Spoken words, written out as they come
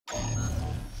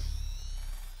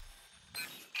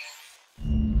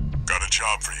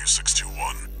job for you,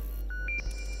 621.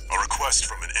 A request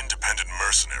from an independent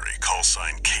mercenary, call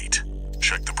sign Kate.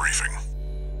 Check the briefing.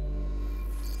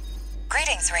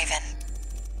 Greetings, Raven.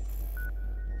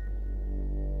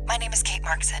 My name is Kate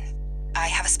Markson. I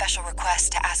have a special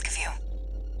request to ask of you.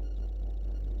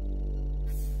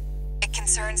 It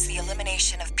concerns the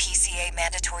elimination of PCA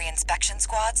mandatory inspection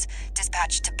squads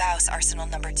dispatched to Baus Arsenal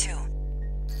Number 2.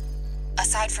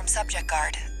 Aside from Subject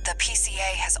Guard, the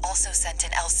PCA has also sent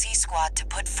an LC squad to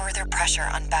put further pressure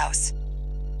on Baus.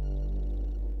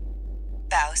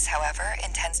 Baus, however,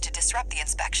 intends to disrupt the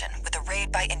inspection with a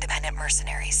raid by independent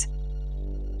mercenaries.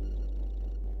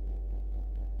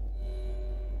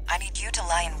 I need you to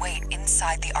lie in wait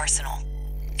inside the arsenal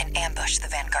and ambush the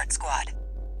Vanguard squad.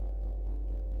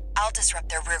 I'll disrupt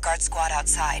their rearguard squad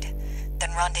outside,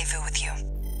 then rendezvous with you.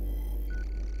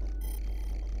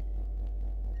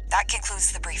 That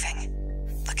concludes the briefing.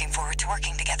 Looking forward to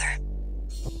working together.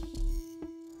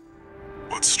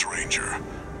 What's stranger?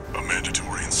 A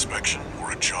mandatory inspection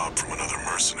or a job from another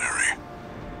mercenary?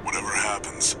 Whatever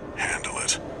happens, handle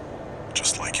it.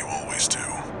 Just like you always do.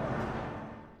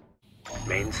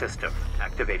 Main system,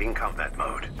 activating combat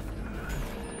mode.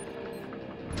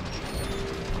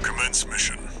 Commence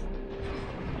mission.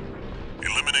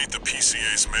 Eliminate the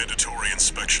PCA's mandatory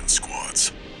inspection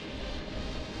squads.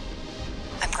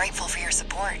 I'm grateful for your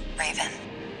support, Raven.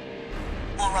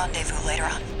 We'll rendezvous later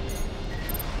on.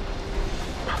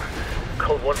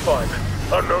 Code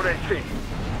 1-5. Unknown AC.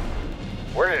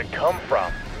 Where did it come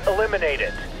from? Eliminate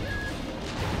it.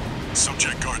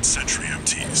 Subject Guard sentry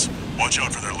MTs. Watch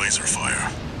out for their laser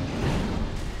fire.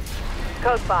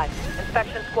 Code 5.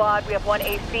 Inspection squad, we have one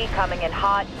AC coming in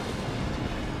hot.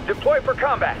 Deploy for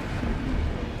combat.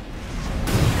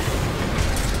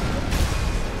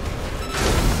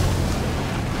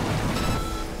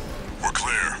 We're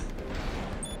clear.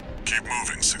 Keep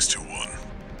moving, 621.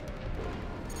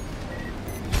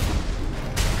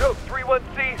 Code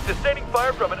 3-1C, sustaining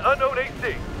fire from an unknown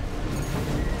AC.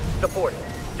 Support.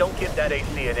 Don't give that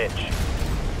AC an inch.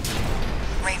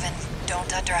 Raven,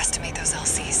 don't underestimate those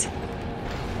LCs.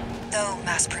 Though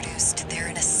mass-produced, they're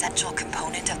an essential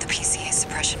component of the PCA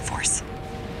suppression force.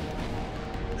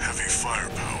 Heavy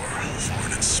firepower for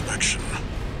an inspection.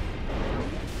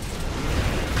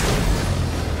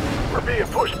 We're being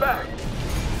pushed back.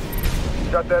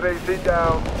 Shut that AC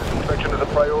down. This inspection is a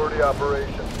priority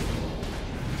operation.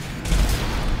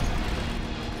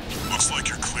 Looks like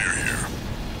you're clear here.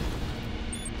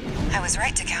 I was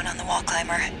right to count on the wall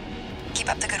climber. Keep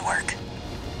up the good work.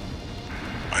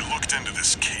 I looked into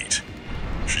this Kate.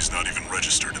 She's not even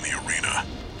registered in the arena.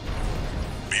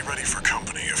 Be ready for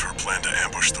company if her plan to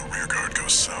ambush the rearguard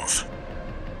goes south.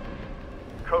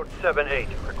 Code 7-8,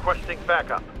 requesting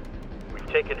backup. We've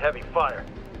taken heavy fire.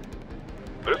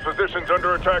 This position's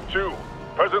under attack too.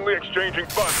 Presently exchanging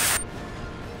funds.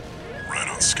 Right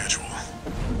on schedule.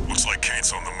 Looks like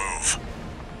Kate's on the move.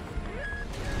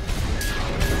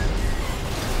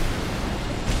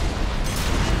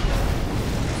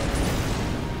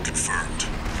 Confirmed.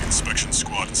 The inspection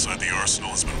squad inside the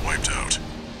arsenal has been wiped out.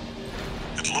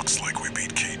 It looks like we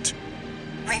beat Kate.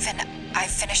 Raven, I've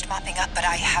finished mopping up, but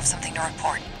I have something to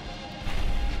report.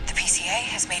 The PCA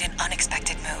has made an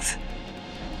unexpected move.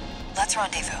 Let's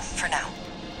rendezvous, for now.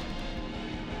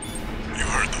 You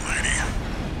heard the lady.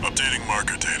 Updating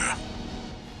marker data.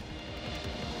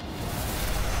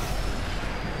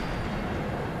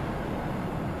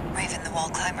 Raven, the wall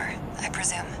climber, I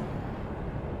presume.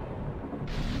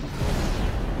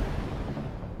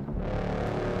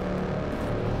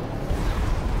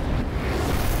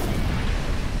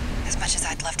 As much as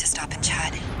I'd love to stop and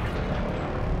chat,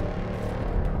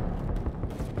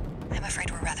 I'm afraid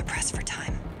we're rather pressed for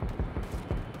time.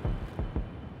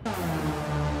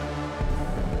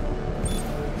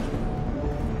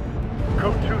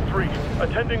 Code 2-3,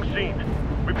 attending scene.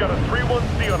 We've got a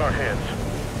 3-1C on our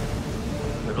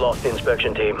hands. We've lost the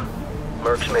inspection team.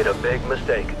 Merc's made a big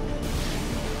mistake.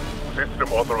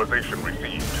 System authorization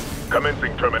received.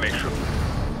 Commencing termination.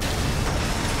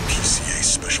 PCA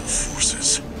Special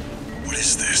Forces. What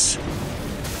is this?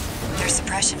 Their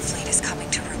suppression fleet is coming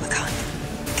to Rubicon.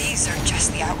 These are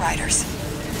just the Outriders.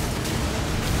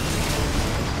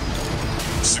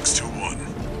 621.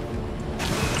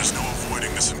 There's no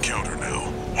avoiding this encounter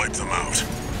now. Wipe them out.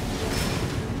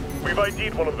 We've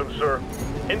ID'd one of them, sir.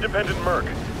 Independent Merc.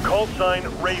 Call sign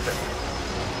Raven.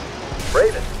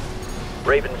 Raven?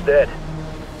 Raven's dead.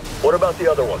 What about the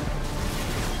other one?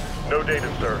 No data,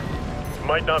 sir.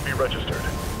 Might not be registered.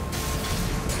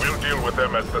 We'll deal with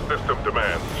them as the system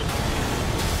demands.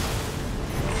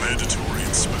 A mandatory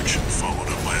inspection followed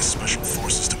up by a special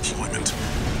forces deployment.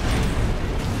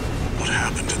 What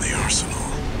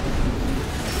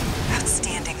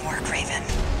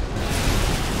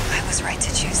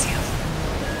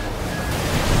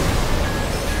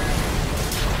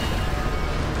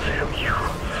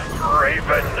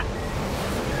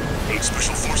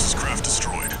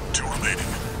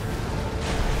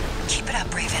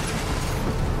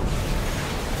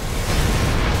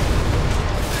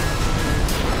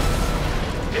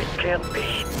It can't be.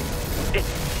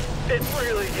 It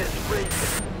really is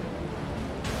Raven.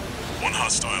 One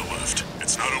hostile left.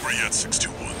 It's not over yet,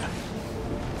 621.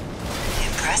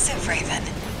 Impressive, Raven.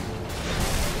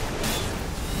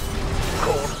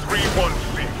 Code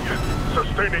 31C.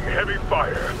 Sustaining heavy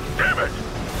fire. Damn it!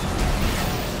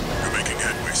 You're making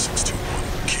headway,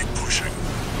 621. Keep pushing.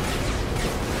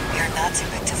 You're not too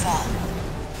big to fall.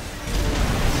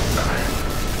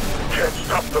 Can't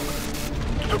stop them.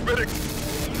 Submitting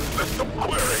system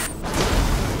query.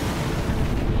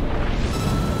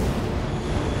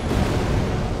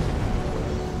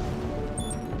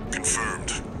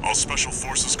 Confirmed. All Special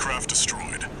Forces craft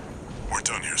destroyed. We're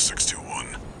done here,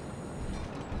 621.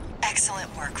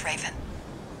 Excellent work, Raven.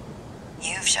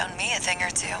 You've shown me a thing or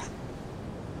two.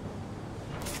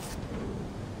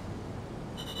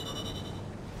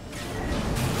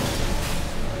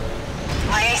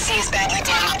 My AC is badly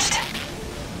damaged.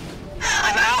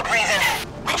 I'm out, Raven.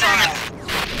 Confirm.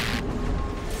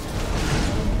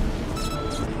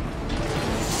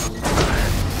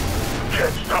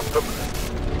 Can't stop them.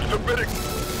 Submitting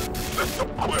system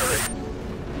query.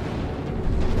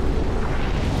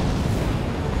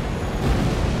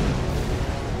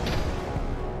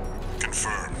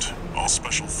 Confirmed. All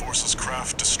Special Forces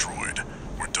craft destroyed.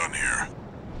 We're done here.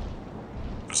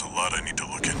 There's a lot I need to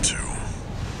look into.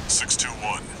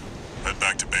 621. Head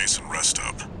back to base and rest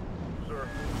up. Sir.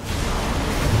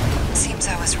 Seems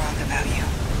I was wrong about you.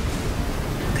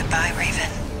 Goodbye, Raven.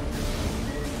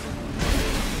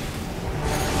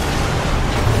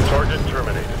 Target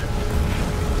terminated.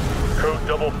 Code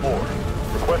 44.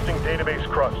 Requesting database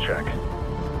cross-check.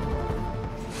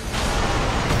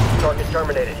 Target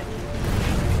terminated.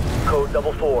 Code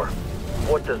 44.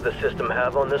 What does the system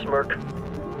have on this merc?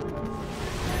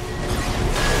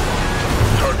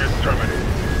 Target terminated.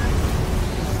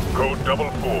 Code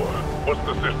 44. What's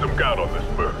the system got on this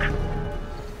merc?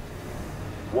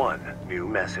 One new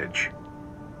message.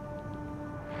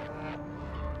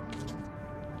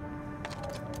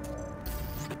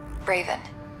 Raven,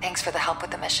 thanks for the help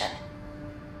with the mission.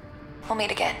 We'll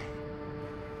meet again.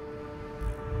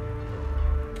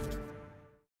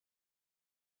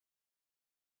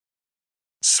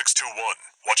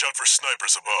 Watch out for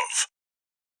snipers above.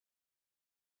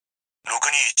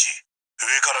 621、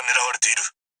上から狙われている。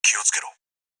気をつけろ。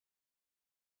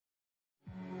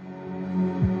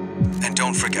And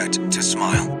don't forget to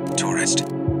smile, tourist.